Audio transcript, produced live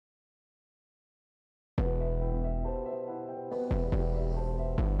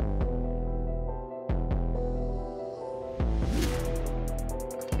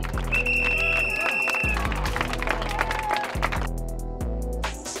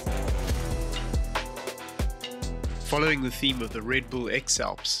Following the theme of the Red Bull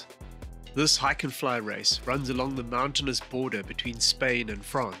X-Alps, this hike and fly race runs along the mountainous border between Spain and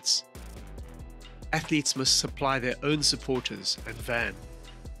France. Athletes must supply their own supporters and van,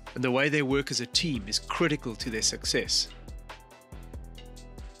 and the way they work as a team is critical to their success.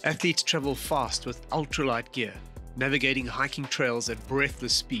 Athletes travel fast with ultralight gear, navigating hiking trails at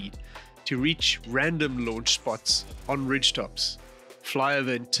breathless speed to reach random launch spots on ridgetops, fly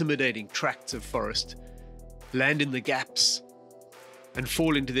over intimidating tracts of forest, land in the gaps, and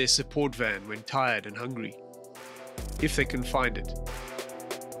fall into their support van when tired and hungry, if they can find it.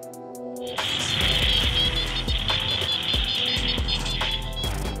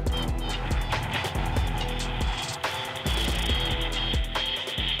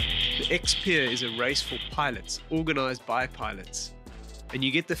 The X-PYR is a race for pilots, organized by pilots, and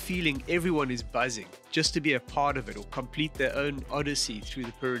you get the feeling everyone is buzzing just to be a part of it or complete their own odyssey through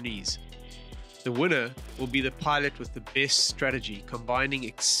the Pyrenees. The winner will be the pilot with the best strategy, combining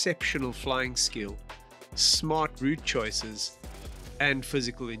exceptional flying skill, smart route choices, and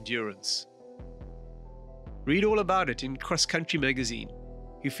physical endurance. Read all about it in Cross Country magazine,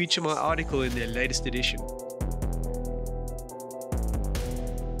 who feature my article in their latest edition.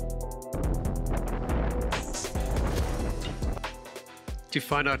 To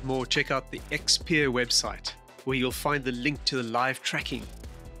find out more, check out the X-PYR website, where you'll find the link to the live tracking,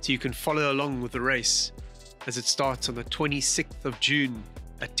 so you can follow along with the race as it starts on the 26th of June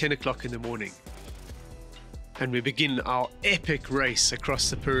at 10 o'clock in the morning. And we begin our epic race across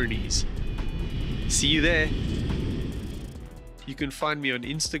the Pyrenees. See you there. You can find me on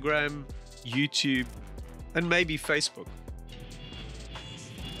Instagram, YouTube, and maybe Facebook.